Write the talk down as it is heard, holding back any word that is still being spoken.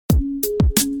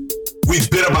We've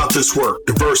been about this work: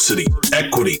 diversity,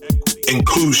 equity,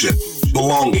 inclusion,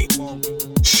 belonging.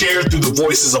 Shared through the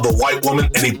voices of a white woman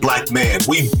and a black man.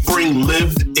 We bring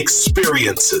lived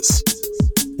experiences.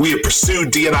 We have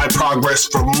pursued D&I progress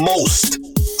for most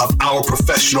of our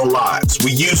professional lives.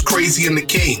 We use Crazy and the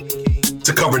King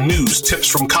to cover news, tips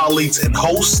from colleagues, and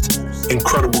host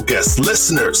incredible guests.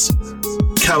 Listeners,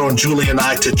 count on Julie and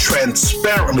I to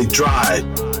transparently drive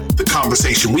the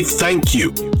conversation. We thank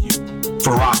you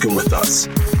for rocking with us.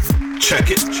 Check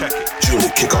it.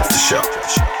 Julie, kick off the show.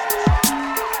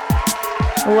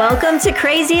 Welcome to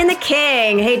Crazy and the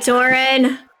King. Hey,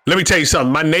 Torin. Let me tell you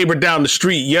something. My neighbor down the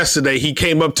street yesterday, he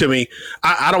came up to me.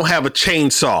 I don't have a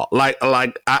chainsaw. Like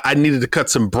I needed to cut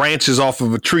some branches off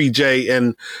of a tree, Jay,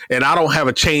 and I don't have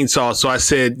a chainsaw. So I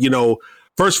said,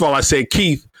 first of all, I said,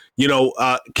 Keith,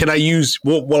 can I use?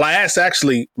 Well, I asked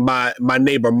actually my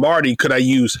neighbor Marty, could I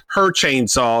use her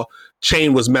chainsaw?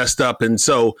 Chain was messed up, and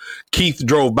so Keith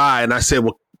drove by, and I said,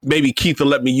 well, maybe Keith will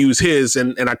let me use his,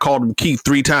 and I called him Keith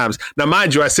 3 times. Now,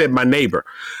 mind you, I said my neighbor,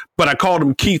 but I called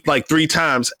him Keith like 3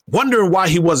 times, wondering why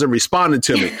he wasn't responding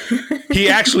to me. He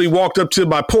actually walked up to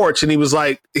my porch, and he was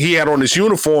like, he had on his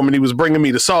uniform, and he was bringing me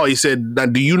the saw. He said, now,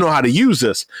 do you know how to use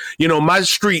this? My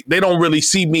street, they don't really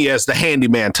see me as the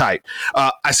handyman type.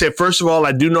 I said, first of all,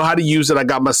 I do know how to use it. I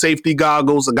got my safety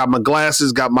goggles, I got my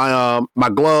glasses, got my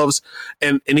gloves.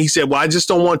 And he said, well, I just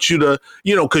don't want you to,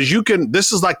 because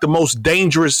this is like the most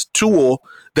dangerous tool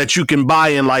that you can buy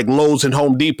in like Lowe's and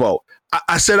Home Depot.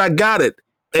 I said, I got it.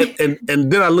 And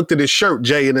then I looked at his shirt,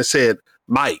 Jay, and it said,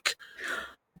 Mike.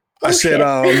 I said,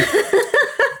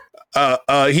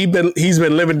 he's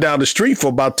been living down the street for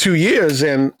about 2 years,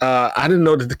 and I didn't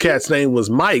know that the cat's name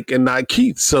was Mike and not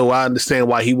Keith, so I understand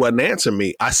why he wasn't answering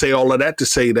me. I say all of that to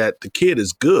say that the kid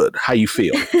is good. How you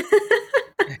feel?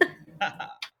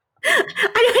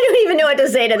 I don't even know what to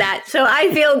say to that. So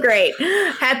I feel great.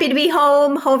 Happy to be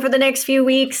home for the next few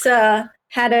weeks.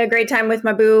 Had a great time with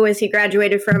my boo as he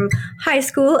graduated from high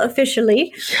school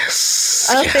officially. Yes.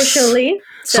 Officially. Yes.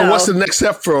 So what's the next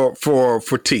step for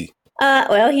T?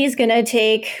 Well, he's going to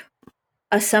take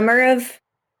a summer of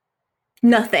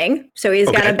nothing. So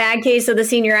he's got a bad case of the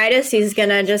senioritis. He's going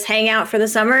to just hang out for the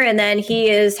summer. And then he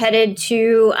is headed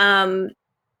to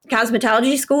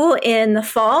cosmetology school in the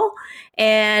fall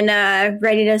and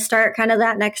ready to start kind of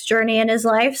that next journey in his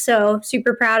life. So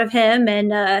super proud of him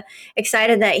and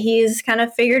excited that he's kind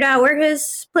of figured out where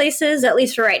his place is, at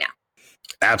least for right now.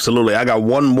 Absolutely. I got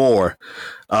one more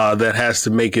that has to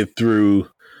make it through.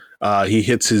 He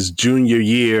hits his junior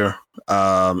year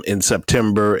in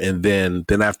September, and then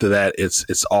after that,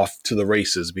 it's off to the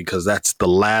races because that's the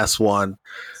last one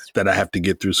that I have to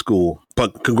get through school.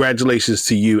 But congratulations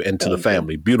to you and to the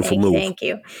family. Beautiful move. Thank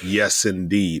you. Yes,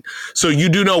 indeed. So you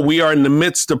do know we are in the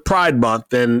midst of Pride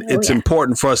Month, and it's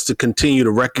important for us to continue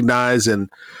to recognize and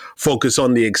focus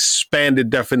on the expanded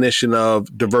definition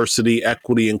of diversity,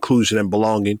 equity, inclusion, and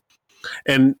belonging.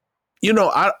 And,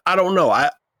 I don't know.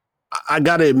 I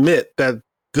got to admit that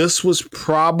this was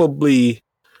probably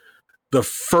the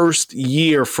first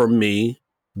year for me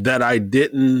that I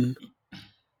didn't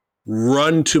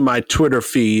run to my Twitter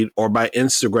feed or my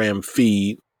Instagram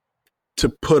feed to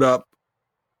put up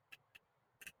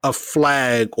a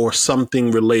flag or something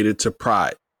related to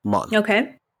Pride Month.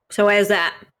 Okay. So why is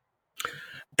that?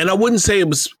 And I wouldn't say it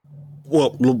was,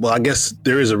 well, I guess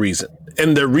there is a reason.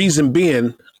 And the reason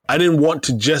being, I didn't want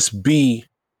to just be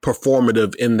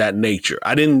performative in that nature.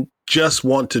 I didn't just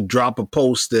want to drop a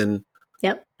post and,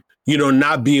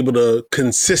 not be able to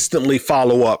consistently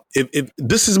follow up. If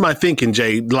this is my thinking,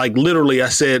 Jay, like literally I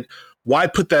said, why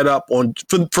put that up on,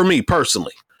 for me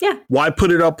personally? Yeah. Why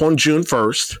put it up on June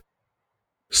 1st,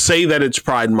 say that it's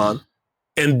Pride Month,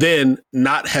 and then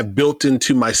not have built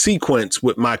into my sequence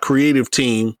with my creative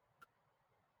team,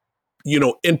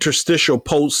 interstitial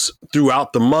posts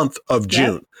throughout the month of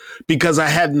June, because I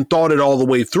hadn't thought it all the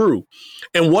way through.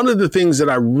 And one of the things that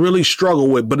I really struggle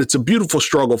with, but it's a beautiful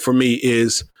struggle for me,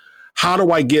 is how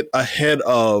do I get ahead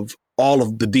of all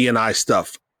of the D&I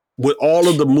stuff with all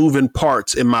of the moving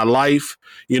parts in my life,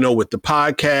 with the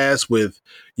podcast, with,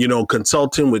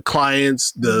 consulting with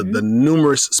clients, the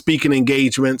numerous speaking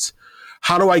engagements.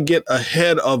 How do I get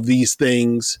ahead of these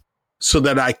things so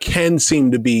that I can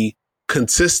seem to be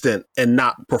consistent and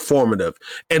not performative?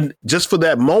 And just for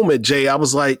that moment, Jay, I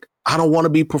was like, I don't want to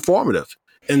be performative.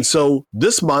 And so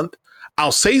this month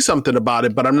I'll say something about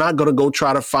it, but I'm not going to go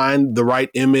try to find the right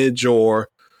image, or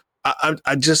I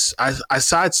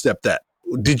sidestepped that.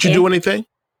 Did you do anything?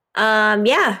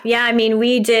 Yeah. I mean,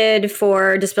 we did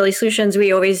for Disability Solutions,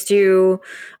 we always do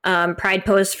Pride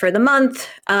posts for the month.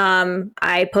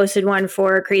 I posted one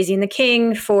for Crazy and the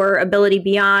King. For Ability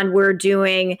Beyond, we're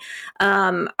doing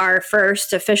our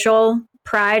first official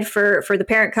Pride for the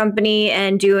parent company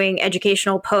and doing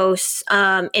educational posts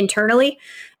internally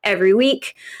every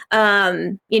week.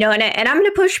 And I'm going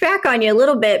to push back on you a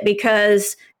little bit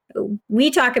because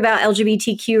we talk about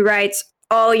LGBTQ rights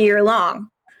all year long.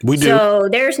 We do. So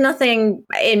there's nothing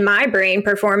in my brain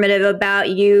performative about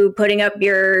you putting up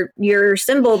your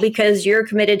symbol because you're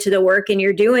committed to the work and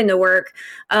you're doing the work.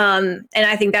 And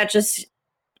I think that just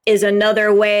is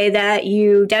another way that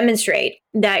you demonstrate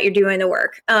that you're doing the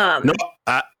work. No,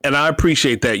 I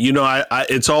appreciate that.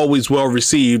 It's always well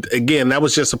received. Again, that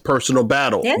was just a personal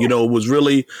battle. Yeah. It was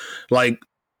really like,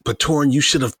 but Torrin, you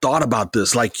should have thought about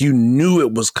this. Like, you knew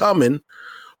it was coming.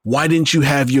 Why didn't you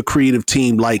have your creative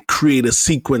team create a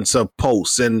sequence of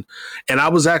posts? And I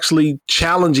was actually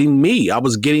challenging me. I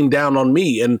was getting down on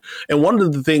me. And one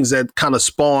of the things that kind of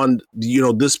spawned,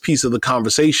 this piece of the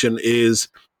conversation is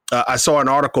I saw an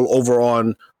article over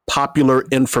on Popular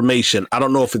Information. I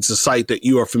don't know if it's a site that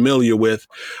you are familiar with,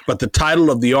 but the title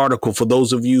of the article, for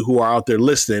those of you who are out there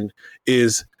listening,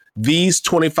 is "These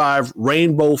 25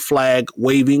 rainbow flag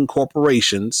waving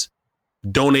corporations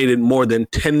donated more than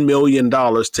 $10 million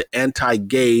to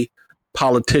anti-gay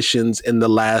politicians in the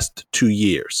last 2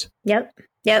 years." Yep.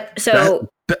 So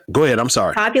go ahead. I'm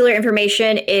sorry. Popular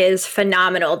Information is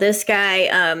phenomenal. This guy,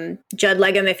 Judd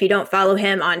Legum, if you don't follow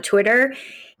him on Twitter,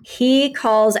 he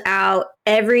calls out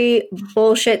every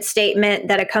bullshit statement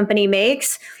that a company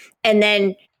makes and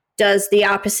then does the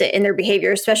opposite in their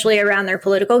behavior, especially around their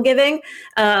political giving.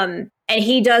 And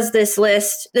he does this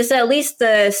list. This is at least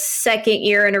the second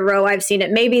year in a row I've seen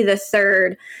it, maybe the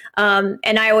third. And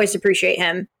I always appreciate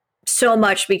him so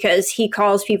much because he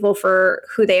calls people for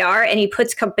who they are and he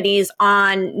puts companies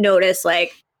on notice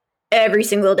every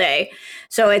single day.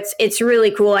 So it's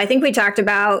really cool. I think we talked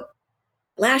about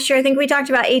last year,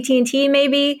 AT&T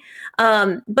maybe.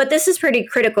 But this is pretty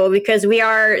critical because we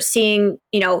are seeing,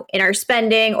 in our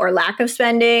spending or lack of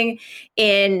spending,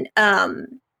 in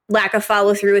lack of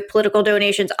follow through with political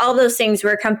donations, all those things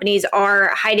where companies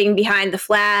are hiding behind the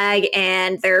flag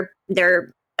and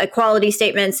their equality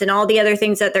statements and all the other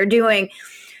things that they're doing.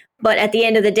 But at the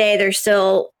end of the day, there's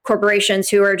still corporations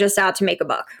who are just out to make a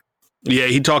buck. Yeah,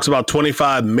 he talks about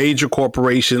 25 major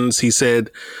corporations. He said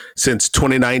since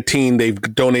 2019, they've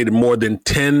donated more than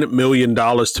 $10 million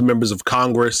to members of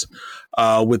Congress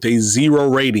with a zero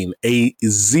rating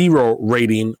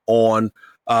on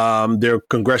their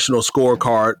congressional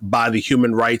scorecard by the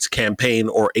Human Rights Campaign,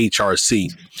 or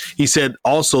HRC. He said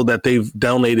also that they've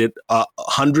donated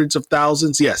hundreds of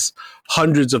thousands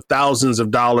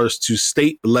of dollars to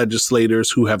state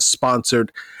legislators who have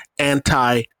sponsored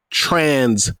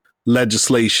anti-trans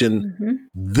legislation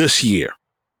this year.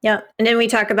 Yeah. And then we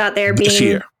talk about there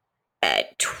being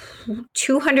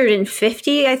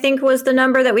 250, I think was the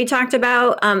number that we talked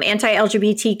about,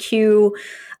 anti-LGBTQ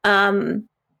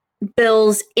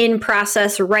bills in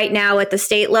process right now at the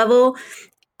state level.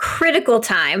 Critical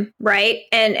time, right?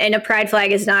 And a pride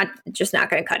flag is not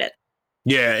going to cut it.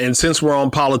 Yeah. And since we're on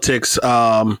politics,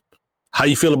 how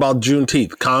you feel about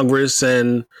Juneteenth? Congress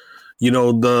and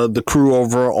the crew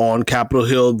over on Capitol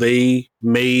Hill, they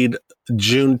made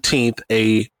Juneteenth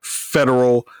a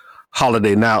federal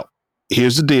holiday. Now,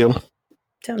 here's the deal.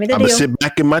 Tell me the I'm deal. going to sit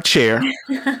back in my chair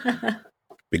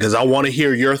because I want to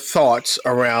hear your thoughts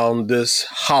around this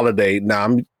holiday. Now,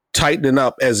 I'm tightening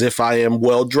up as if I am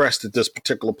well dressed at this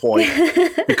particular point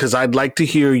because I'd like to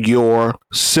hear your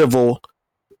civil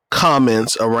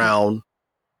comments around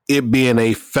it being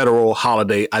a federal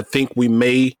holiday. I think we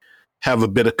may have a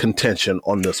bit of contention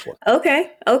on this one.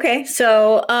 Okay.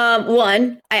 So,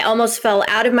 one, I almost fell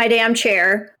out of my damn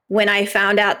chair when I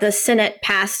found out the Senate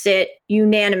passed it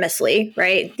unanimously,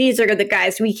 right? These are the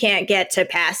guys we can't get to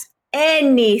pass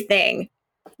anything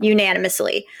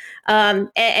unanimously,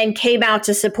 and came out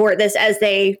to support this as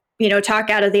they, talk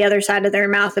out of the other side of their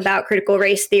mouth about critical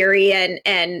race theory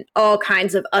and all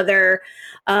kinds of other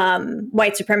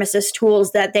white supremacist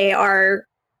tools that they are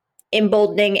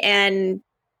emboldening and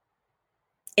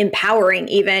empowering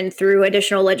even through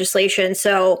additional legislation.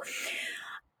 So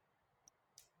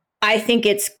I think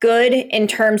it's good in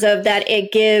terms of that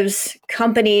it gives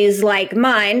companies like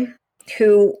mine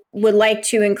who would like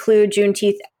to include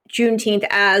Juneteenth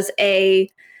as a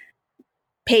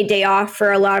paid day off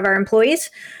for a lot of our employees.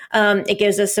 It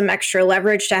gives us some extra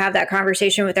leverage to have that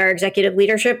conversation with our executive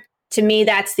leadership. To me,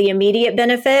 that's the immediate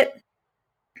benefit.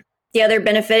 The other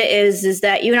benefit is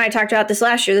that you and I talked about this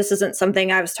last year. This isn't something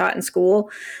I was taught in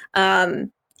school.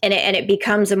 and it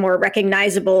becomes a more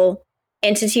recognizable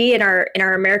entity in our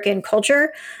American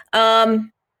culture.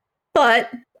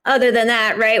 But other than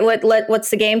that, right? What's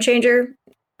the game changer?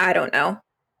 I don't know.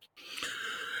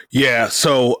 Yeah.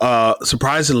 So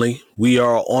surprisingly, we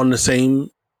are on the same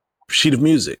sheet of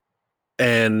music.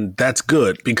 And that's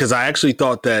good, because I actually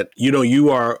thought that,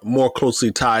 you are more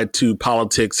closely tied to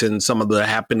politics and some of the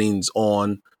happenings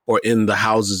on or in the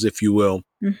houses, if you will.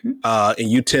 Mm-hmm. And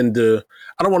you tend to,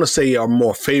 I don't want to say are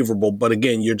more favorable, but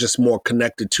again, you're just more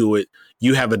connected to it.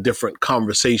 You have a different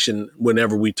conversation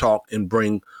whenever we talk and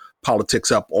bring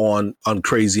politics up on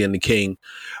Crazy and the King.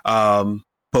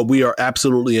 But we are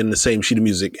absolutely in the same sheet of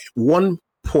music. One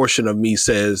portion of me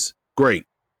says, great.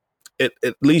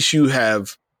 At least you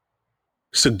have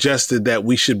suggested that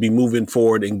we should be moving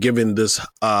forward and giving this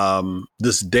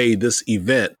this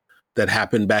event that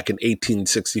happened back in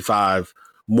 1865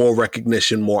 more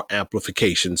recognition, more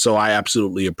amplification. So I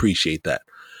absolutely appreciate that.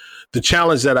 The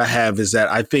challenge that I have is that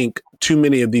I think too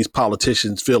many of these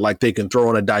politicians feel like they can throw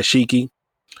on a dashiki,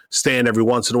 stand every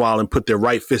once in a while and put their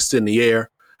right fist in the air,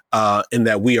 and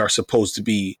that we are supposed to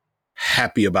be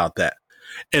happy about that.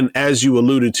 And as you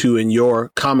alluded to in your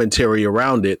commentary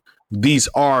around it, these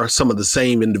are some of the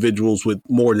same individuals with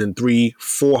more than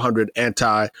 300-400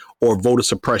 anti or voter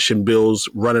suppression bills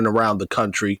running around the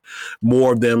country,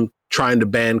 more of them trying to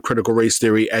ban critical race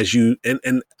theory.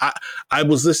 I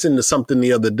was listening to something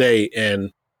the other day,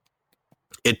 and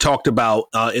it talked about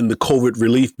in the COVID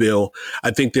relief bill,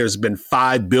 I think there's been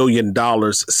 $5 billion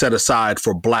set aside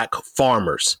for Black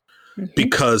farmers,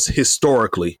 because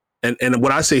historically, and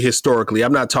when I say historically,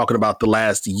 I'm not talking about the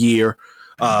last year,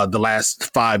 the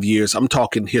last 5 years. I'm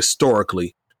talking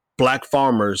historically. Black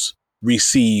farmers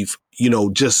receive,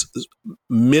 just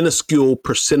minuscule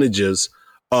percentages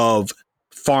of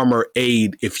farmer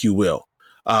aid, if you will.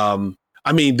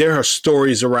 There are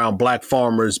stories around Black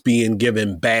farmers being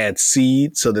given bad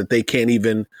seed so that they can't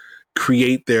even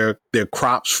create their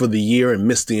crops for the year and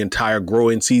miss the entire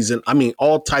growing season.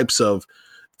 All types of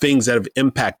things that have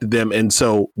impacted them. And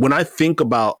so when I think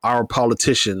about our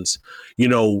politicians,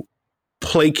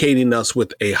 placating us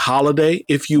with a holiday,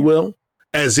 if you will,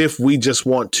 as if we just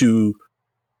want to,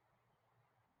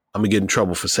 I'm gonna get in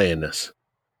trouble for saying this.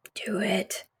 Do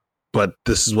it. But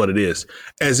this is what it is.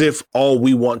 As if all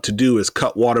we want to do is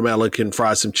cut watermelon and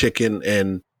fry some chicken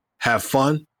and have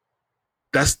fun.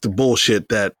 That's the bullshit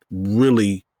that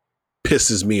really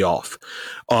pisses me off.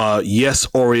 Yes,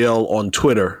 Oriel on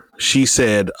Twitter, she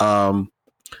said,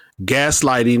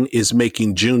 gaslighting is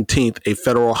making Juneteenth a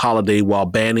federal holiday while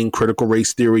banning critical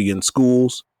race theory in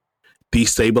schools,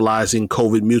 destabilizing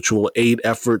COVID mutual aid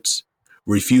efforts,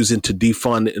 refusing to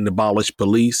defund and abolish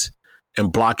police,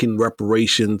 and blocking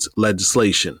reparations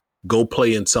legislation. Go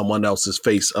play in someone else's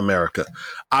face, America.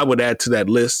 I would add to that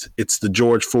list, it's the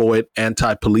George Floyd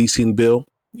anti-policing bill.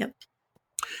 Yep.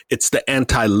 It's the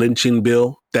anti-lynching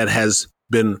bill that has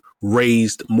been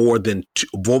raised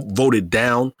voted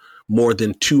down more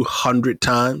than 200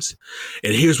 times.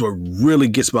 And here's what really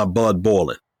gets my blood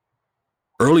boiling.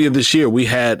 Earlier this year, we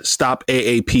had Stop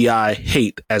AAPI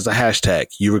Hate as a hashtag.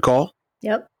 You recall?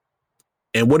 Yep.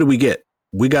 And what did we get?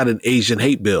 We got an Asian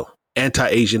hate bill,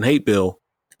 anti-Asian hate bill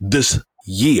this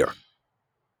year.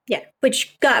 Yeah,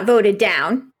 which got voted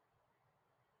down.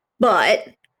 But,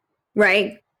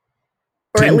 right?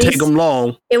 Or Didn't at least take them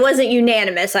long. It wasn't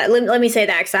unanimous. Let me say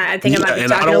that, because I think I might be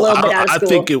talking a little bit out of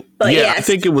school.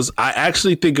 I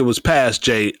actually think it was passed,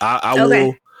 Jay. I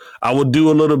will do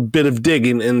a little bit of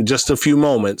digging in just a few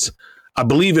moments. I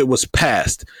believe it was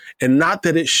passed, and not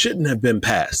that it shouldn't have been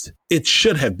passed. It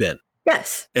should have been.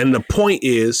 Yes. And the point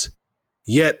is,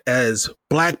 yet as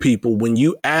Black people, when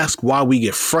you ask why we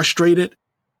get frustrated,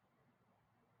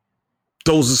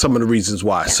 those are some of the reasons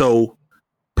why. Yeah. So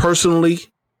personally,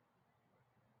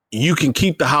 you can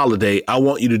keep the holiday. I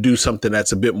want you to do something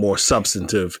that's a bit more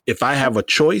substantive. If I have a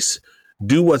choice,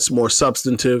 do what's more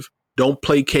substantive. Don't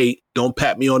placate. Don't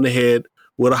pat me on the head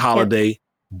with a holiday. Yeah.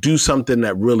 Do something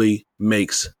that really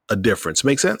makes a difference.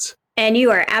 Make sense? And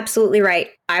you are absolutely right.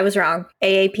 I was wrong.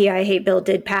 AAPI hate bill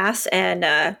did pass. And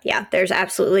there's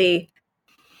absolutely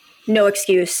no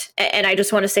excuse. And I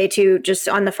just want to say, too, just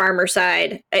on the farmer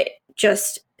side,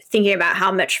 just thinking about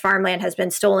how much farmland has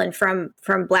been stolen from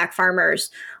Black farmers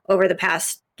over the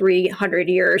past 300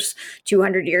 years,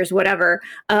 200 years, whatever.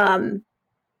 $5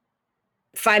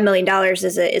 million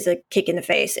is a kick in the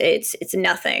face. It's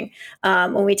nothing.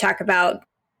 When we talk about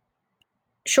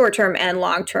short-term and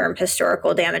long-term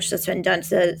historical damage that's been done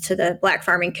to the Black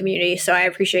farming community. So I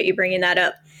appreciate you bringing that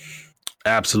up.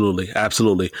 Absolutely.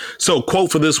 Absolutely. So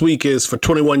quote for this week is, for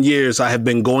 21 years, I have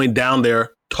been going down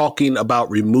there talking about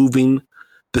removing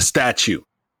the statue.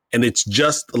 And it's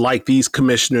just like these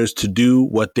commissioners to do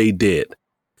what they did.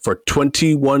 For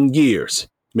 21 years,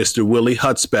 Mr. Willie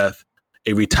Hudspeth,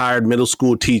 a retired middle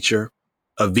school teacher,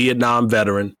 a Vietnam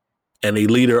veteran, and a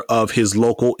leader of his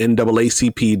local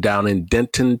NAACP down in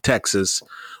Denton, Texas,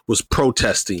 was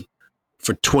protesting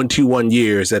for 21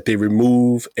 years that they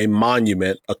remove a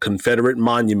monument, a Confederate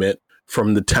monument,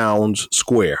 from the town's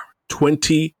square.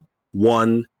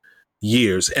 21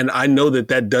 years. And I know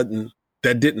that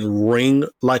didn't ring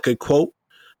like a quote,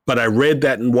 but I read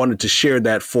that and wanted to share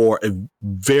that for a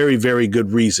very, very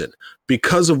good reason.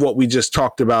 Because of what we just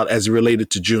talked about as it related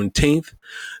to Juneteenth,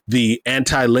 the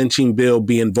anti-lynching bill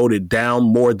being voted down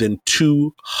more than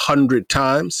 200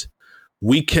 times,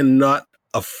 we cannot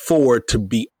afford to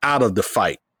be out of the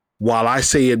fight. While I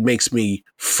say it makes me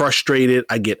frustrated,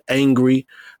 I get angry,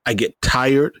 I get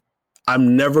tired,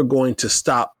 I'm never going to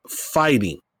stop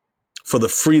fighting for the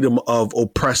freedom of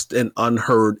oppressed and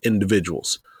unheard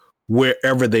individuals,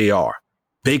 wherever they are.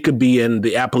 They could be in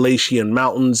the Appalachian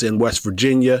Mountains in West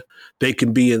Virginia. They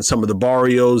can be in some of the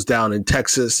barrios down in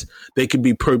Texas. They could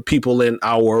be people in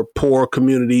our poor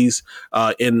communities,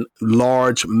 in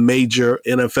large, major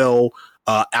NFL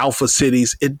alpha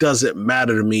cities. It doesn't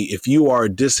matter to me. If you are a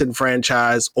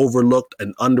disenfranchised, overlooked,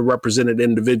 and underrepresented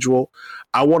individual,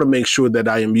 I want to make sure that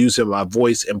I am using my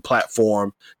voice and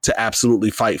platform to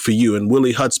absolutely fight for you. And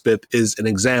Willie Hudspeth is an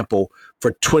example.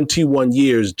 For 21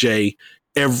 years, Jay,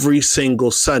 every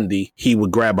single Sunday, he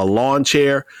would grab a lawn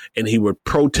chair and he would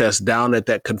protest down at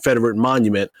that Confederate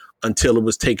monument until it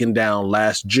was taken down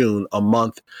last June, a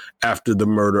month after the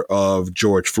murder of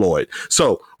George Floyd.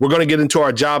 So we're going to get into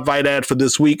our JobVite ad for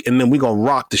this week, and then we're going to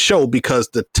rock the show because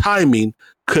the timing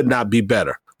could not be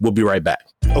better. We'll be right back.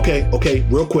 Okay,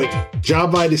 real quick.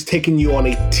 JobVite is taking you on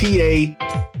a TA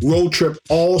road trip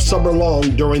all summer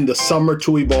long during the Summer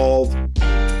to Evolve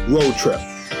road trip.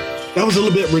 That was a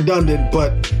little bit redundant,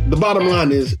 but the bottom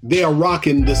line is they are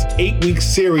rocking this 8-week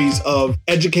series of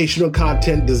educational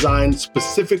content designed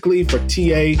specifically for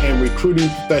TA and recruiting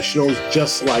professionals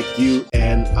just like you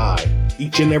and I.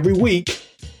 Each and every week,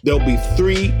 there'll be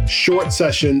 3 short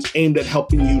sessions aimed at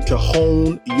helping you to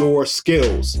hone your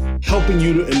skills, helping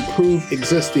you to improve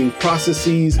existing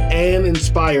processes and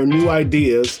inspire new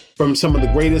ideas from some of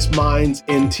the greatest minds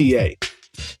in TA.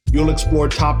 You'll explore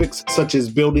topics such as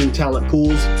building talent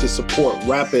pools to support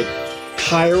rapid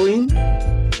hiring,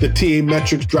 the TA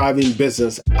metrics driving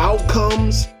business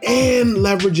outcomes, and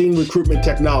leveraging recruitment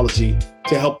technology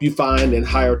to help you find and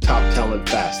hire top talent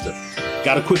faster.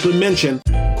 Gotta quickly mention,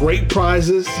 great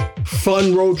prizes,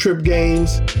 fun road trip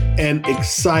games, and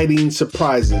exciting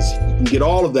surprises. You can get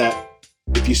all of that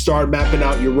if you start mapping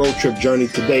out your road trip journey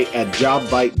today at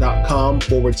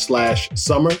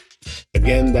jobvite.com/summer.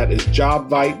 Again, that is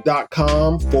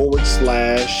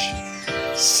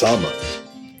jobvite.com/summer.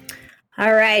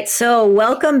 All right, so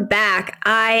welcome back.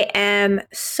 I am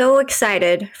so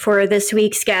excited for this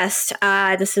week's guest.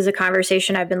 This is a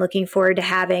conversation I've been looking forward to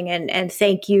having, and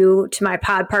thank you to my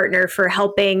pod partner for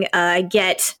helping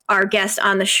get our guest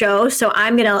on the show. So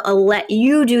I'm going to let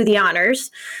you do the honors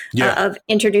of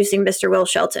introducing Mr. Will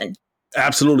Shelton.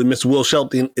 Absolutely. Mr. Will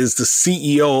Shelton is the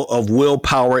CEO of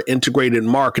Willpower Integrated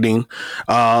Marketing.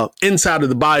 Inside of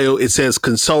the bio, it says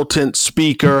consultant,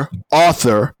 speaker,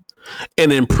 author.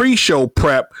 And in pre-show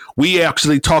prep, we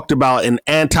actually talked about an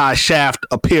anti-Shaft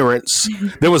appearance.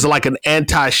 There was like an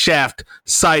anti-Shaft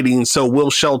sighting. So Will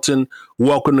Shelton,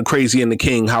 welcome to Crazy and the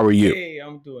King. How are you? Hey,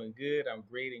 I'm doing good. I'm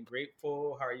great and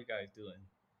grateful. How are you guys doing?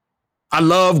 I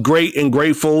love great and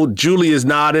grateful. Julie is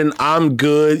nodding. I'm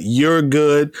good. You're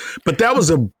good. But that was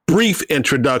a brief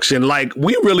introduction. Like,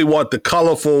 we really want the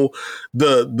colorful,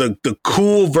 the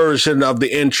cool version of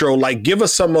the intro. Like, give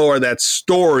us some more of that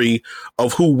story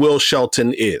of who Will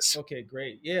Shelton is. Okay,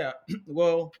 great. Yeah.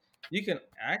 Well, you can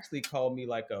actually call me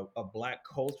like a Black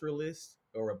culturalist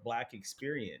or a Black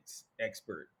experience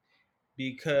expert,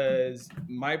 because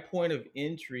my point of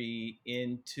entry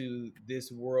into this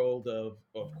world of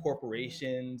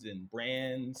corporations and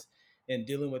brands and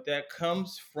dealing with that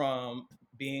comes from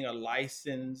being a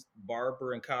licensed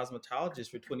barber and cosmetologist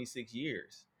for 26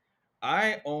 years.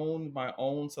 I owned my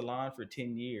own salon for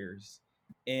 10 years,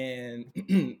 and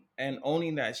and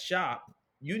owning that shop,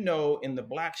 in the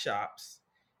Black shops,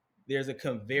 there's a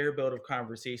conveyor belt of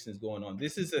conversations going on.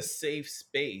 This is a safe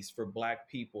space for Black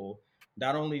people,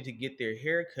 not only to get their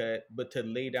hair cut, but to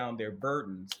lay down their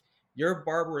burdens. Your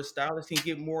barber or stylist can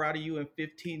get more out of you in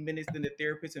 15 minutes than the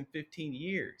therapist in 15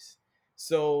 years.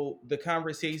 So the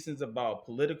conversations about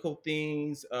political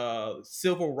things,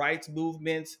 civil rights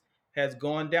movements has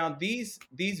gone down. These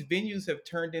venues have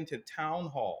turned into town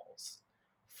halls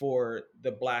for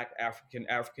the Black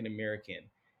African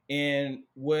American. And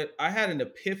what I had an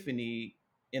epiphany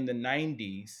in the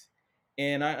 90s,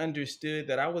 and I understood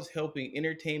that I was helping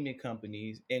entertainment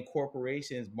companies and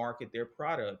corporations market their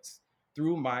products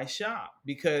through my shop,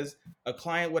 because a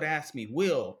client would ask me,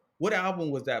 Will, what album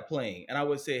was that playing? And I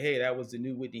would say, hey, that was the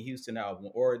new Whitney Houston album.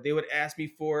 Or they would ask me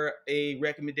for a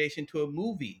recommendation to a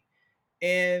movie,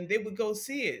 and they would go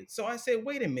see it. So I said,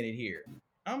 wait a minute here.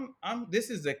 This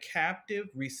is a captive,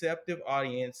 receptive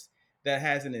audience that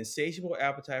has an insatiable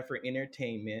appetite for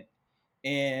entertainment,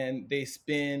 and they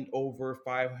spend over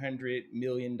 $500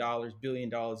 million, $1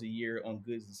 billion a year on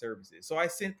goods and services. So I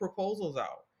sent proposals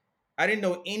out. I didn't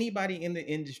know anybody in the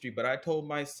industry, but I told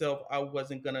myself I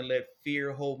wasn't going to let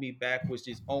fear hold me back, which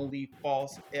is only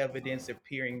false evidence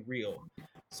appearing real.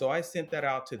 So I sent that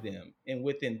out to them. And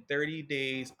within 30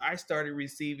 days, I started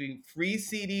receiving free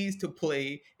CDs to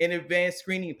play and advanced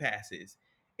screening passes.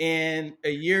 And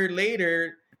a year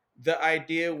later, the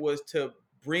idea was to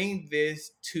bring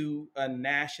this to a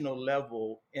national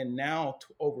level. And now,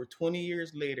 over 20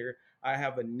 years later, I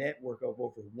have a network of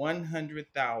over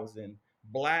 100,000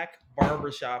 Black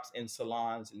barbershops and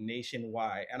salons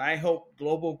nationwide. And I hope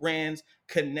global brands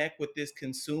connect with this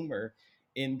consumer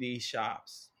in these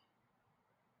shops.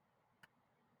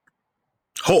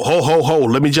 Ho.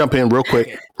 Let me jump in real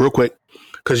quick.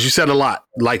 Because you said a lot.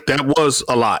 Like, that was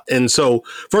a lot. And so,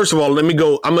 first of all, let me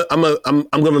go. I'm going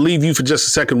to leave you for just a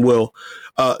second, Will.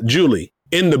 Julie,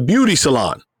 in the beauty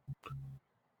salon,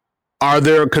 are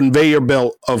there a conveyor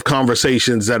belt of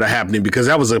conversations that are happening? Because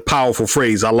that was a powerful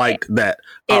phrase. I like that.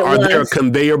 Are there a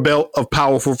conveyor belt of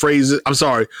powerful phrases? I'm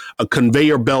sorry, a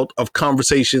conveyor belt of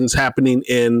conversations happening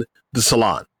in the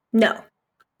salon? No.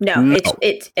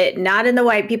 It's not in the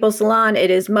white people salon.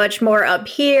 It is much more up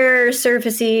here,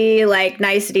 surfacey, like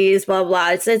niceties, blah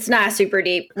blah. It's not super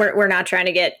deep. We're not trying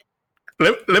to get.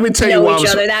 Let me tell you why each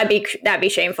other. That'd be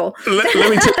shameful. Let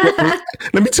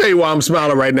me tell you why I'm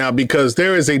smiling right now, because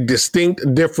there is a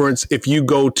distinct difference if you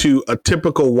go to a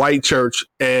typical white church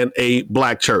and a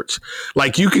Black church.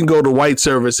 Like, you can go to white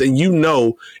service and you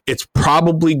know it's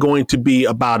probably going to be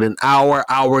about an hour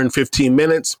and 15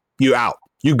 minutes. You out.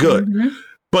 You good. Mm-hmm.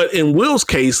 But in Will's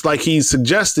case, like he's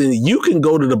suggesting, you can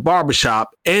go to the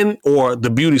barbershop or the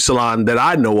beauty salon that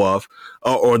I know of,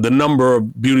 or the number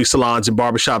of beauty salons and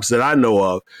barbershops that I know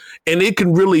of, and it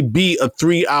can really be a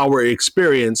 3-hour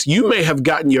experience. You may have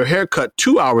gotten your haircut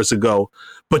 2 hours ago,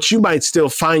 but you might still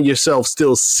find yourself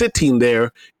still sitting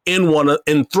there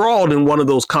enthralled in one of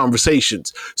those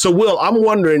conversations. So, Will, I'm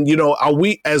wondering,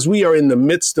 as we are in the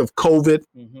midst of COVID,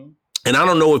 mm-hmm. And I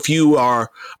don't know if you are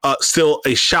still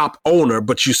a shop owner,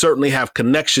 but you certainly have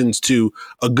connections to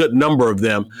a good number of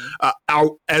them.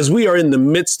 As we are in the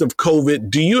midst of COVID,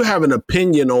 do you have an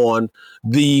opinion on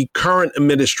the current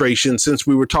administration, since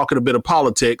we were talking a bit of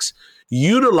politics,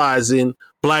 utilizing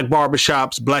Black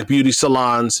barbershops, Black beauty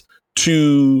salons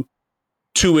to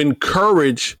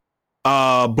encourage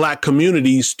Black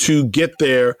communities to get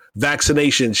their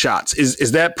vaccination shots?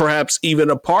 Is that perhaps even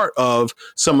a part of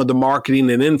some of the marketing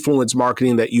and influence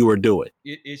marketing that you are doing?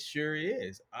 It sure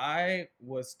is. I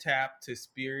was tapped to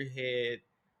spearhead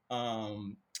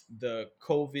the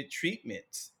COVID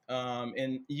treatments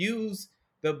and use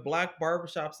the Black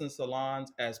barbershops and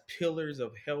salons as pillars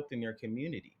of health in their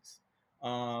communities,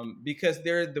 because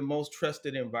they're the most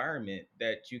trusted environment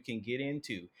that you can get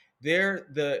into. They're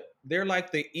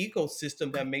like the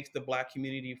ecosystem that makes the Black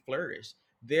community flourish.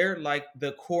 They're like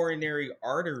the coronary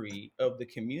artery of the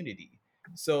community.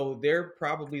 So they're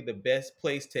probably the best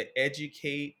place to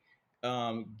educate,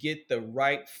 get the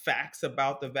right facts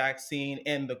about the vaccine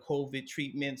and the COVID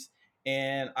treatments.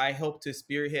 And I hope to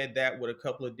spearhead that with a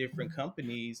couple of different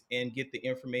companies and get the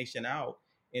information out.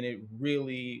 And it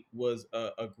really was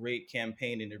a great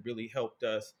campaign, and it really helped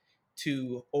us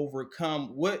to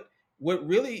overcome what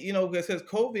really, because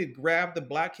COVID grabbed the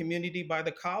Black community by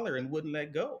the collar and wouldn't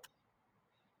let go.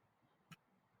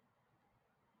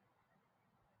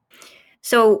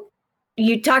 So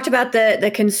you talked about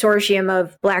the consortium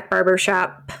of Black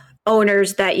barbershop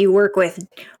owners that you work with.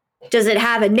 Does it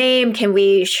have a name? Can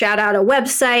we shout out a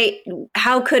website?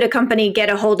 How could a company get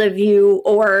a hold of you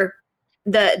or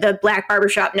the Black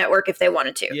Barbershop Network if they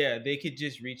wanted to? Yeah, they could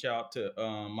just reach out to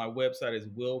my website is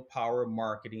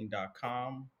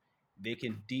willpowermarketing.com. They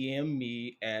can DM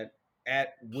me at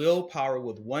willpower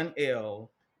with one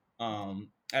L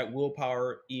at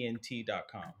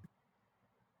willpowerent.com.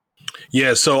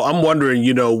 Yeah, so I'm wondering,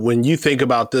 when you think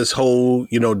about this whole,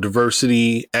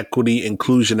 diversity, equity,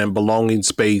 inclusion, and belonging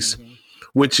space, mm-hmm.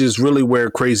 which is really where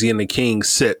Crazy and the King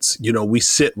sits. You know, we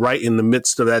sit right in the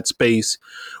midst of that space.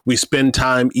 We spend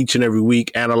time each and every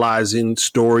week analyzing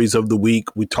stories of the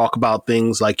week. We talk about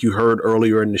things like you heard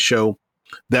earlier in the show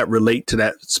that relate to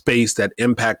that space, that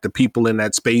impact the people in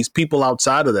that space, people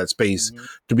outside of that space,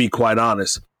 to be quite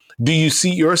honest. Do you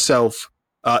see yourself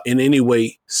in any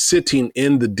way sitting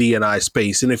in the D&I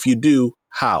space? And if you do,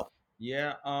 how?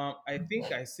 Yeah, I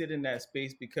think I sit in that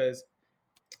space because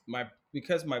my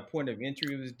point of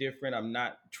entry was different. I'm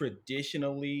not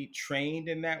traditionally trained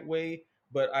in that way,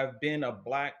 but I've been a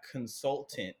Black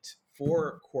consultant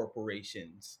for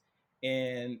corporations.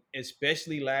 And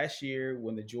especially last year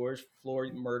when the George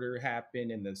Floyd murder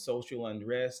happened and the social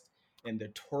unrest and the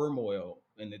turmoil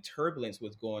and the turbulence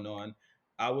was going on,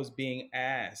 I was being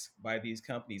asked by these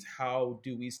companies, how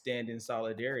do we stand in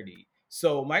solidarity?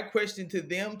 So my question to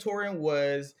them, Torin,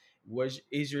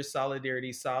 is your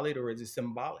solidarity solid or is it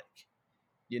symbolic?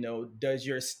 You know, does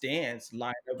your stance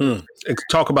line up with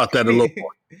Talk about that a little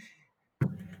more.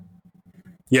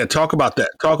 Yeah, talk about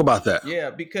that. Talk about that. Yeah,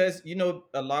 because, you know,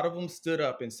 a lot of them stood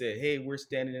up and said, hey, we're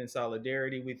standing in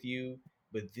solidarity with you.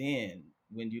 But then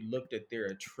when you looked at their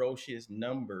atrocious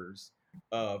numbers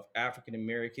of African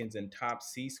Americans in top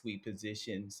C-suite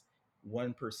positions,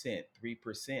 1%,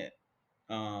 3%,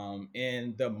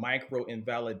 and the micro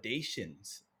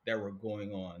invalidations that were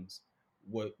going on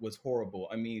was horrible.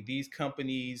 I mean, these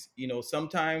companies, you know,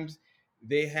 sometimes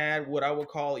they had what I would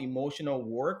call emotional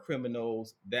war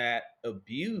criminals that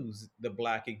abused the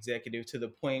Black executive to the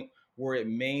point where it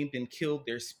maimed and killed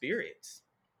their spirits.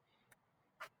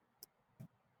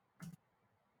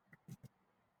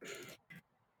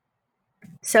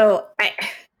 So I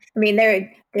mean,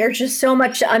 there's just so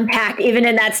much to unpack. Even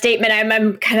in that statement,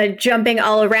 I'm kind of jumping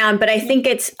all around, but I think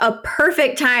it's a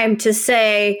perfect time to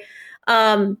say,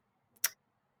 Mr.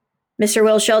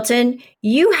 Will Shelton,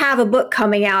 you have a book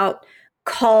coming out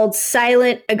called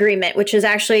Silent Agreement, which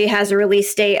actually has a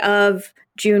release date of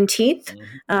Juneteenth.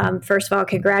 First of all,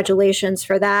 congratulations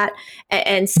for that.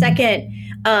 And second,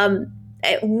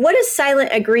 what does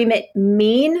silent agreement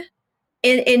mean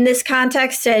in this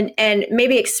context, and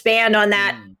maybe expand on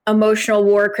that emotional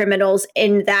war criminals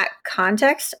in that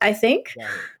context, I think. Right.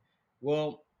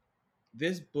 Well,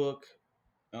 this book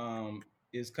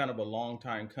is kind of a long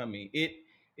time coming. It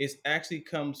actually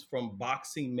comes from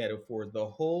boxing metaphors, the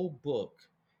whole book,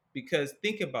 because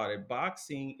think about it.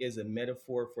 Boxing is a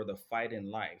metaphor for the fight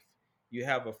in life. You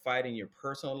have a fight in your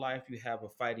personal life, you have a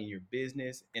fight in your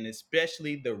business, and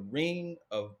especially the ring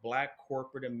of Black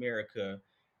corporate America.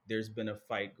 There's been a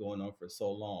fight going on for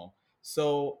so long.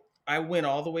 So I went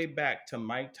all the way back to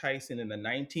Mike Tyson in the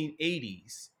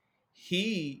 1980s.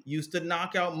 He used to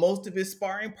knock out most of his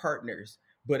sparring partners,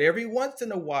 but every once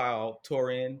in a while,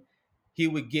 Torin, he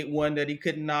would get one that he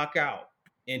couldn't knock out,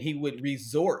 and he would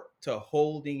resort to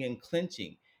holding and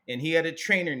clinching. And he had a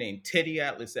trainer named Teddy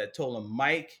Atlas that told him,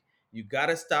 Mike, you got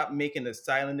to stop making a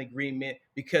silent agreement,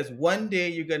 because one day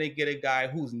you're going to get a guy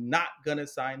who's not going to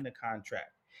sign the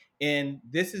contract. And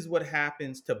this is what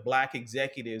happens to Black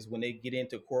executives when they get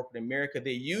into corporate America.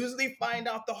 They usually find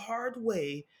out the hard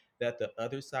way that the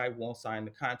other side won't sign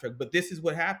the contract. But this is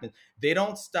what happens. They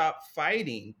don't stop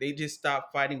fighting. They just stop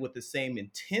fighting with the same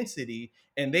intensity.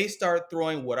 And they start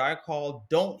throwing what I call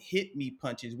don't hit me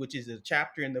punches, which is a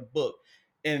chapter in the book.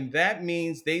 And that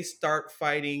means they start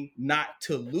fighting not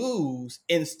to lose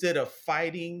instead of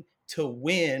fighting to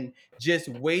win, just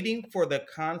waiting for the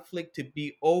conflict to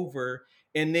be over.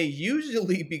 And they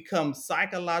usually become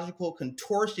psychological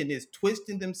contortionists,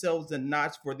 twisting themselves in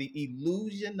knots for the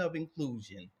illusion of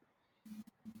inclusion.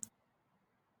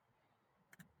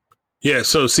 Yeah.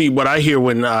 So see, what I hear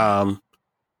when I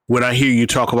hear you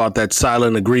talk about that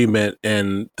silent agreement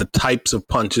and the types of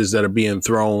punches that are being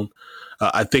thrown,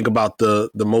 I think about the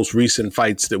most recent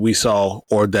fights that we saw,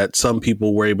 or that some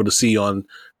people were able to see on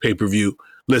pay-per-view.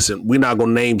 Listen, we're not going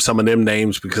to name some of them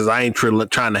names because I ain't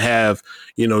trying to have,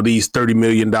 you know, these $30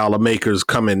 million makers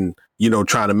coming, you know,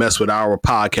 trying to mess with our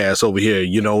podcast over here.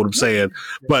 You know what I'm saying?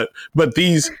 But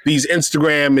these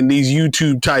Instagram and these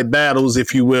YouTube type battles,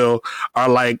 if you will, are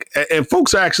like, and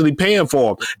folks are actually paying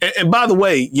for them. And by the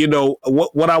way, you know,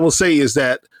 what I will say is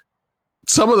that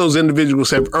some of those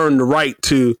individuals have earned the right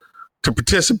to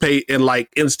participate in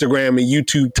like Instagram and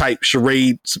YouTube type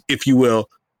charades, if you will,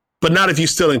 but not if you're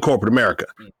still in corporate America.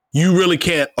 You really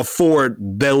can't afford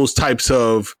those types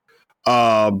of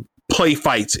play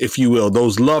fights, if you will,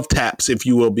 those love taps, if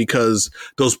you will, because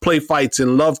those play fights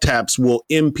and love taps will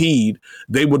impede,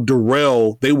 they will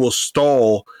derail, they will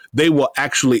stall they will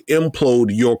actually implode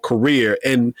your career.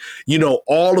 And, you know,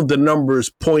 all of the numbers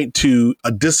point to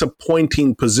a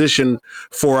disappointing position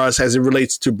for us as it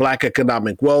relates to Black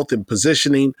economic wealth and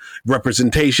positioning,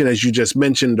 representation, as you just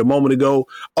mentioned a moment ago,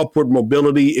 upward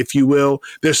mobility, if you will.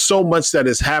 There's so much that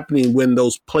is happening when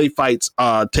those play fights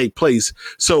take place.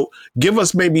 So give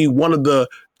us maybe one or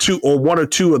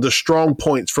two of the strong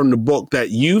points from the book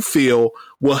that you feel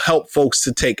will help folks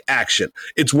to take action.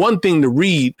 It's one thing to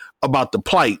read about the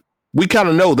plight. We kind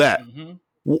of know that. Mm-hmm.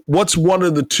 What's one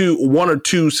or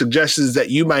two suggestions that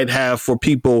you might have for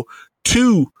people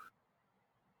to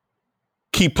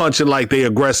keep punching like they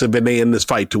aggressive and they in this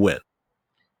fight to win?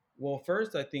 Well,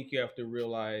 first, I think you have to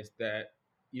realize that,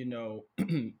 you know,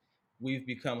 we've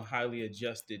become highly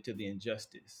adjusted to the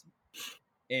injustice.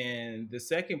 And the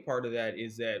second part of that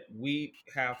is that we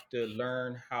have to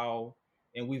learn how,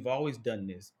 and we've always done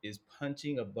this, is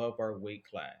punching above our weight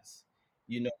class.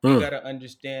 You know, you got to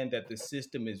understand that the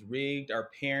system is rigged. Our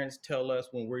parents tell us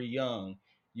when we're young,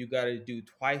 you got to do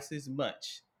twice as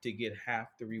much to get half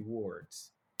the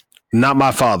rewards. Not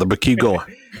my father, but keep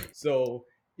going. So,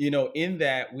 you know, in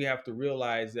that, we have to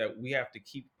realize that we have to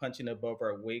keep punching above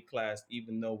our weight class,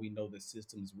 even though we know the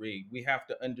system's rigged. We have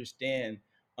to understand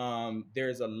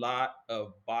there's a lot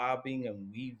of bobbing and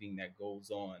weaving that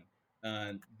goes on.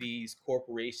 These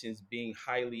corporations being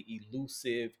highly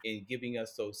elusive and giving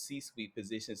us those C-suite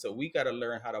positions. So we got to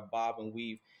learn how to bob and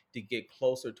weave to get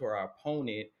closer to our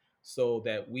opponent so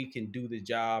that we can do the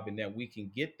job and that we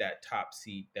can get that top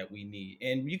seat that we need.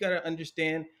 And you got to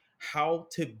understand how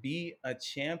to be a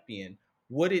champion,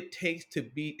 what it takes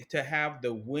to have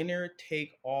the winner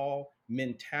take all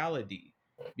mentality,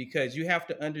 because you have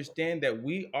to understand that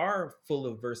we are full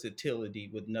of versatility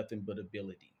with nothing but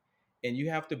ability. And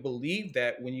you have to believe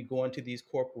that when you go into these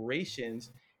corporations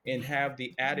and have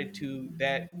the attitude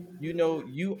that, you know,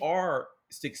 you are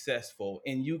successful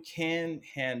and you can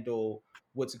handle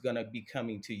what's going to be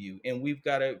coming to you. And we've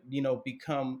got to, you know,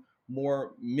 become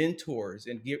more mentors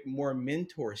and get more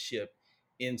mentorship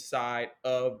inside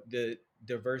of the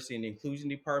diversity and inclusion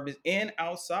departments and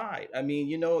outside. I mean,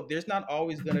 you know, there's not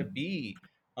always going to be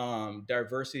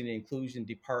diversity and inclusion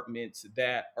departments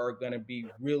that are going to be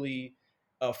really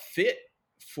a fit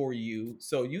for you.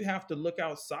 So you have to look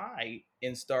outside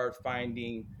and start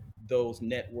finding those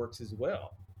networks as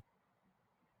well.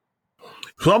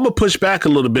 So I'm going to push back a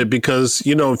little bit because,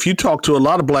 you know, if you talk to a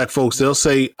lot of Black folks, they'll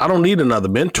say, I don't need another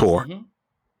mentor. Mm-hmm.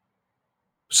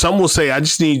 Some will say, I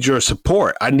just need your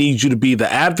support. I need you to be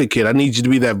the advocate. I need you to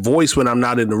be that voice when I'm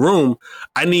not in the room.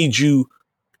 I need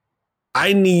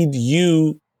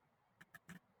you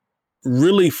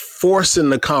really forcing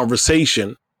the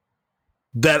conversation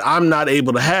that I'm not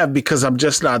able to have because I'm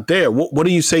just not there. What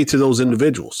do you say to those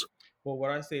individuals? Well,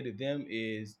 what I say to them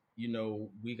is, you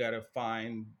know, we got to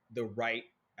find the right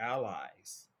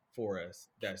allies for us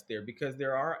that's there, because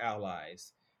there are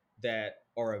allies that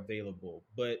are available,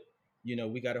 but, you know,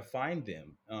 we got to find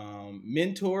them.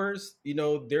 Mentors, you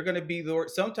know, they're going to be there.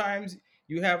 Sometimes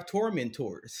you have tour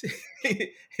mentors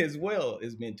as well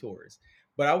as mentors.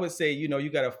 But I would say, you know, you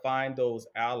got to find those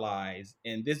allies.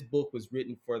 And this book was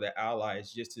written for the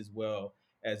allies just as well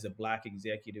as the Black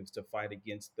executives to fight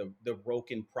against the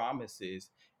broken promises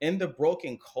and the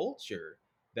broken culture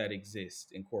that exists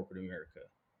in corporate America.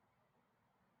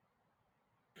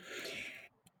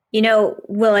 You know,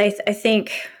 Will, I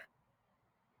think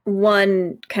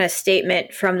one kind of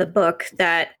statement from the book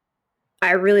that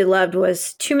I really loved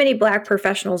was, too many Black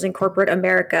professionals in corporate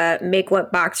America make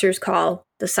what boxers call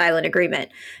the silent agreement,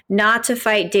 not to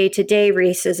fight day-to-day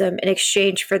racism in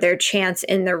exchange for their chance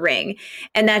in the ring.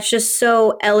 And that's just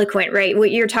so eloquent, right?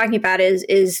 What you're talking about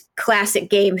is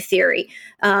classic game theory,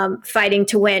 fighting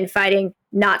to win, fighting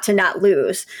not to not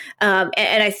lose. And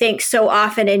I think so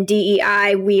often in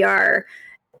DEI, we're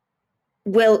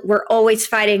always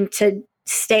fighting to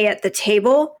stay at the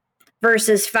table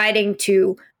versus fighting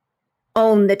to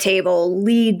own the table,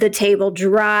 lead the table,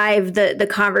 drive the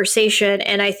conversation.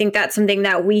 And I think that's something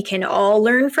that we can all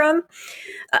learn from.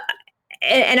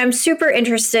 And I'm super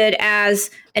interested as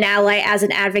an ally, as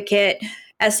an advocate,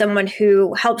 as someone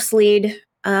who helps lead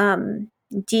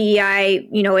DEI,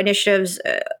 you know, initiatives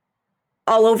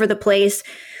all over the place.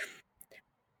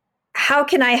 How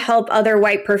can I help other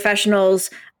white professionals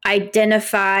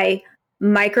identify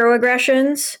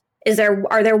microaggressions?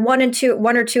 Are there one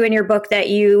or two in your book that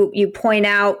you point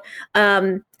out,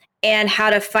 and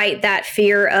how to fight that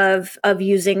fear of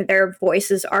using their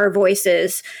voices, our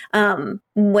voices,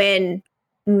 when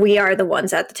we are the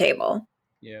ones at the table?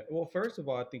 Yeah. Well, first of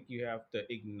all, I think you have to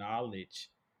acknowledge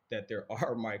that there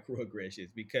are microaggressions,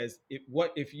 because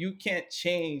if you can't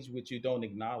change what you don't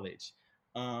acknowledge,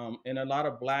 And a lot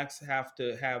of blacks have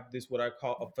to have this, what I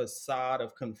call a facade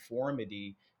of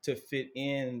conformity, to fit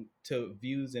in to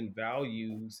views and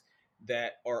values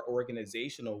that are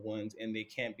organizational ones, and they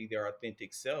can't be their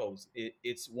authentic selves.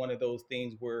 It's one of those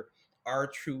things where our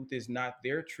truth is not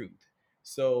their truth.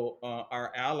 So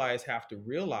our allies have to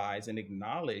realize and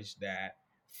acknowledge that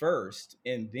first,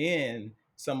 and then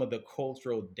some of the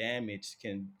cultural damage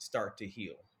can start to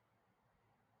heal.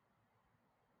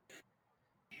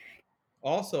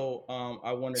 Also,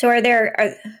 I wanted. So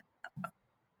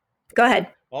go ahead.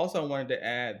 Also, I wanted to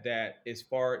add that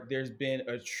there's been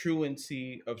a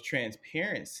truancy of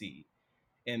transparency,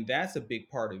 and that's a big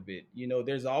part of it.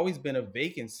 There's always been a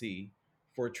vacancy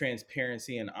for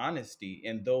transparency and honesty,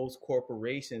 and those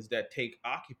corporations that take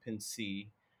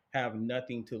occupancy have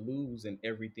nothing to lose and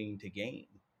everything to gain.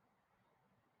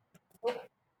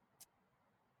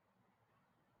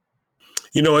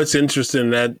 It's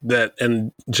interesting that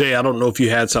and Jay, I don't know if you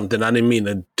had something. I didn't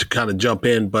mean to kind of jump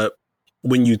in, but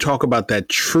when you talk about that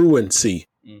truancy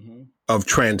of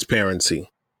transparency,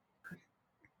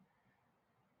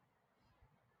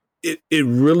 it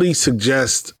really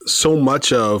suggests so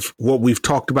much of what we've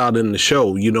talked about in the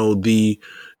show. The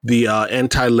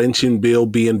anti-lynching bill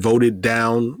being voted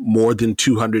down more than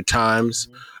 200 times.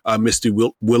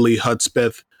 Mr. Willie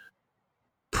Hudspeth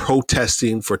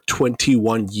protesting for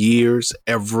 21 years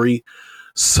every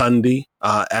Sunday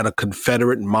at a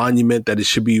Confederate monument that it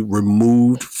should be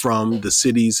removed from the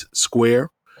city's square,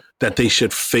 that they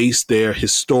should face their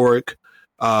historic,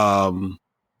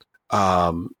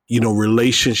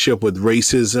 relationship with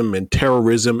racism and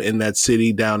terrorism in that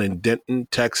city down in Denton,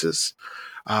 Texas.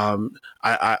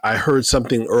 I heard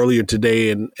something earlier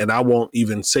today, and I won't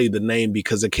even say the name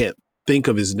because I can't think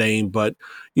of his name, but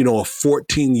a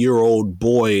 14-year-old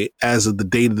boy, as of the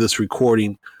date of this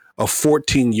recording, a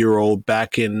 14-year-old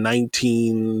back in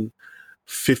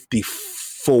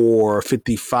 1954,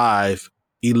 55,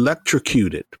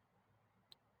 electrocuted.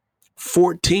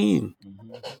 14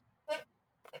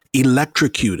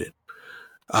 electrocuted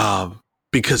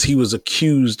because he was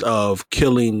accused of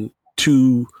killing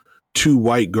two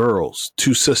white girls,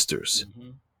 two sisters.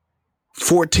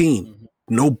 14.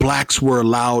 No blacks were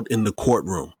allowed in the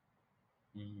courtroom.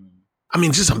 I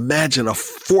mean, just imagine a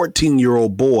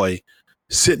 14-year-old boy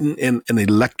sitting in an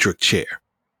electric chair,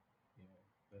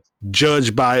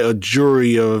 judged by a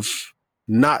jury of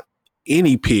not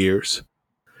any peers.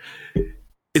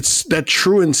 It's that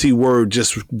truancy word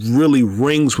just really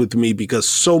rings with me, because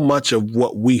so much of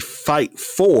what we fight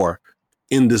for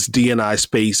in this D&I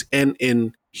space and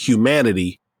in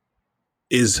humanity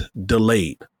is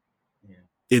delayed.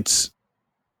 It's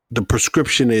the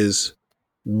prescription is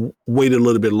wait a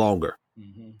little bit longer.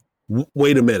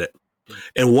 Wait a minute.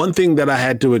 And one thing that I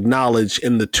had to acknowledge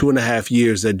in the 2.5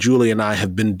 years that Julie and I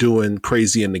have been doing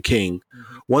Crazy and the King,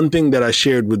 one thing that I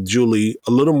shared with Julie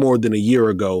a little more than a year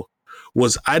ago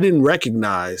was I didn't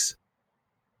recognize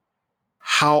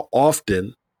how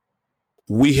often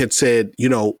we had said,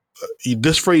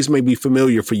 this phrase may be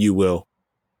familiar for you, Will.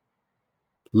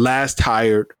 Last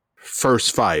hired,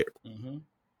 first fired. And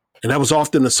that was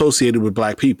often associated with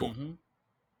black people.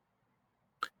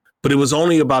 But it was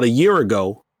only about a year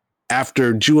ago,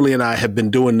 after Julie and I have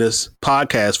been doing this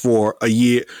podcast for a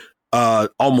year,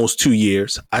 almost 2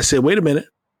 years, I said, wait a minute.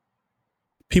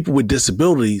 People with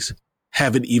disabilities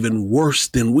have it even worse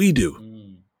than we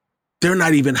do. They're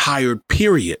not even hired,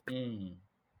 period.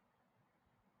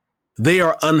 They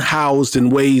are unhoused in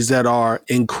ways that are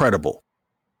incredible.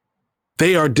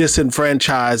 They are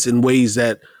disenfranchised in ways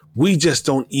that we just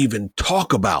don't even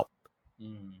talk about.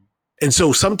 And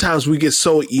so sometimes we get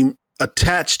so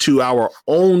attached to our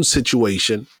own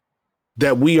situation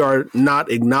that we are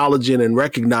not acknowledging and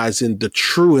recognizing the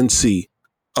truancy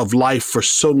of life for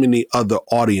so many other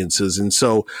audiences. And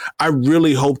so I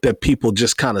really hope that people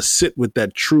just kind of sit with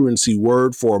that truancy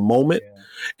word for a moment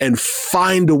and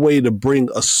find a way to bring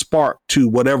a spark to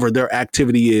whatever their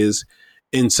activity is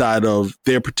inside of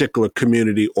their particular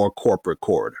community or corporate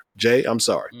corridor. Jay, I'm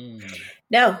sorry.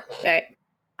 No,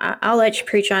 I'll let you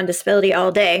preach on disability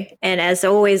all day. And as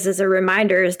always, as a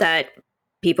reminder, is that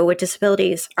people with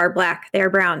disabilities are Black,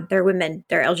 they're brown, they're women,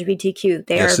 they're LGBTQ,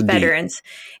 they are veterans.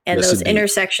 And those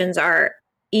intersections are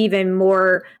even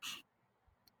more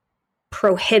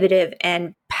prohibitive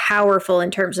and powerful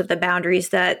in terms of the boundaries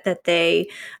that they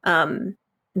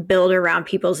build around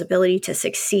people's ability to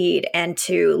succeed and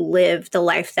to live the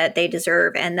life that they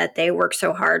deserve and that they work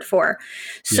so hard for.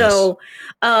 So,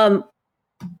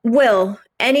 Will,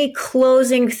 any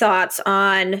closing thoughts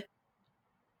on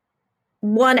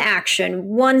one action,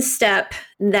 one step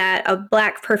that a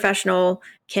Black professional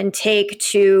can take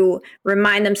to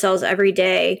remind themselves every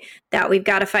day that we've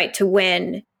got to fight to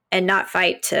win and not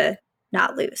fight to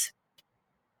not lose?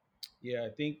 Yeah, I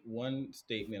think one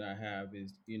statement I have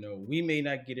is, we may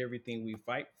not get everything we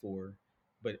fight for,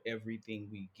 but everything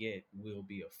we get will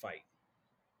be a fight.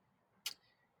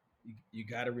 You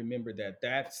got to remember that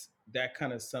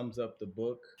kind of sums up the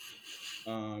book.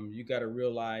 You got to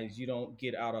realize you don't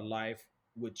get out of life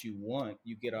what you want,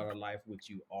 you get out of life what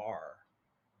you are.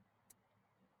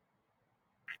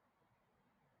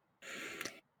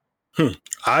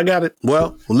 I got it.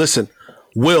 Well, listen,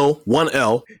 Will,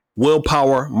 1L,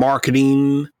 Willpower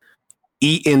Marketing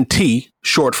ENT,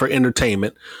 short for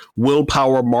entertainment,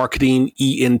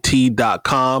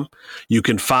 willpowermarketingent.com. You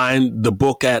can find the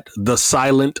book at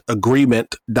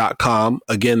thesilentagreement.com.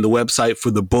 Again, the website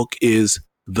for the book is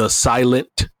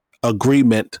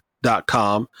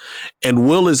thesilentagreement.com. And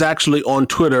Will is actually on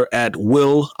Twitter at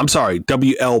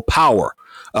WL Power.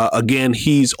 Again,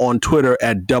 he's on Twitter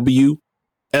at WL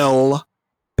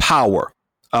Power.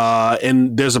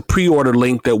 And there's a pre-order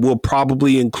link that we'll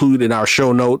probably include in our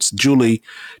show notes. Julie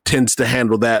tends to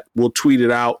handle that. We'll tweet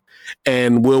it out.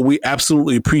 And Will, we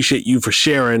absolutely appreciate you for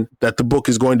sharing that the book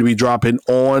is going to be dropping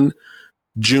on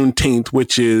Juneteenth,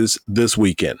 which is this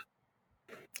weekend.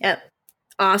 Yep.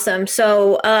 Awesome.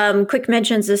 So quick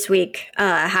mentions this week,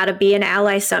 how to be an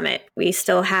ally summit. We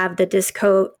still have the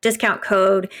discount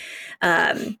code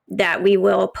that we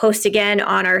will post again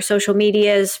on our social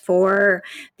medias for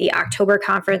the October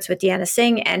conference with Deanna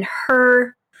Singh and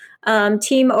her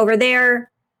team over there.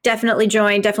 Definitely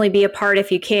join, definitely be a part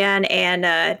if you can, and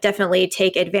definitely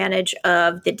take advantage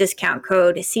of the discount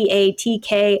code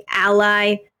CATK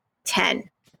Ally 10.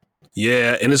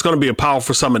 Yeah, and it's going to be a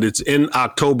powerful summit. It's in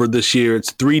October this year.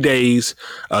 It's 3 days.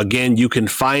 Again, you can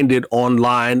find it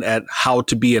online at How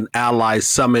to Be an Ally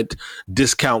Summit.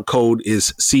 Discount code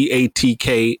is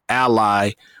CATK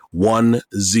Ally 10.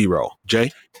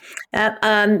 Jay?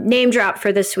 Name drop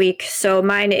for this week. So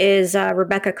mine is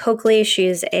Rebecca Coakley.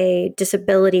 She's a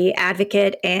disability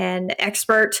advocate and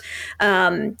expert.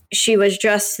 She was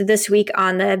just this week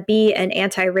on the Be an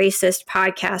Anti-Racist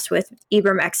podcast with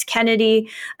Ibram X. Kendi.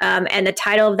 And the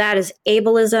title of that is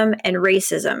Ableism and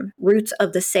Racism, Roots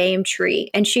of the Same Tree.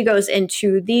 And she goes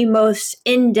into the most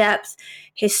in-depth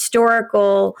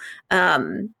historical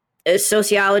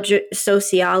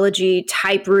sociology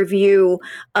type review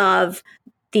of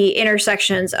the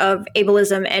intersections of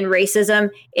ableism and racism.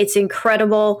 It's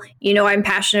incredible. I'm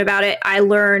passionate about it. I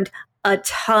learned a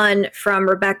ton from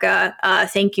Rebecca.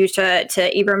 Thank you to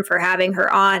Ibram for having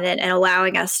her on and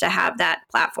allowing us to have that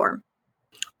platform.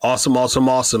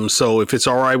 Awesome. So if it's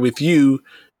all right with you,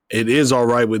 it is all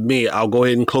right with me. I'll go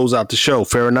ahead and close out the show.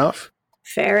 Fair enough?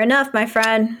 Fair enough, my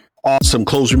friend. Awesome.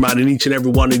 Close reminding each and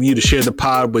every one of you to share the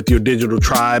pod with your digital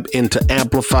tribe and to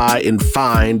amplify and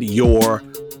find your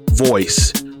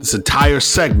voice. This entire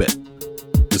segment,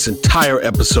 this entire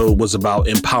episode was about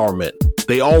empowerment.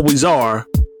 They always are.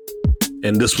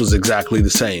 And this was exactly the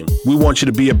same. We want you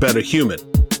to be a better human.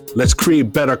 Let's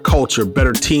create better culture,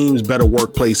 better teams, better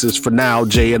workplaces. For now,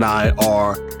 Jay and I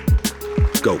are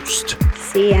Ghost.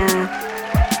 See ya.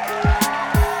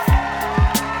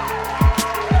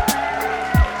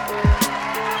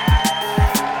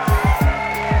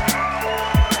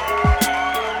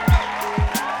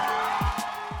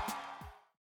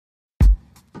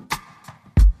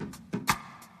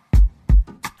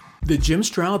 The Jim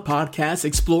Stroud Podcast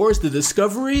explores the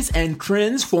discoveries and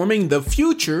trends forming the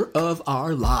future of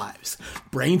our lives.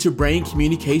 Brain-to-brain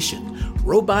communication,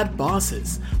 robot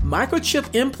bosses,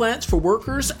 microchip implants for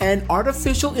workers, and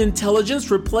artificial intelligence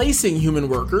replacing human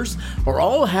workers are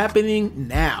all happening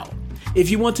now. If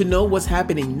you want to know what's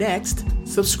happening next,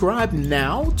 subscribe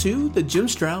now to the Jim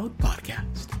Stroud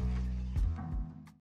Podcast.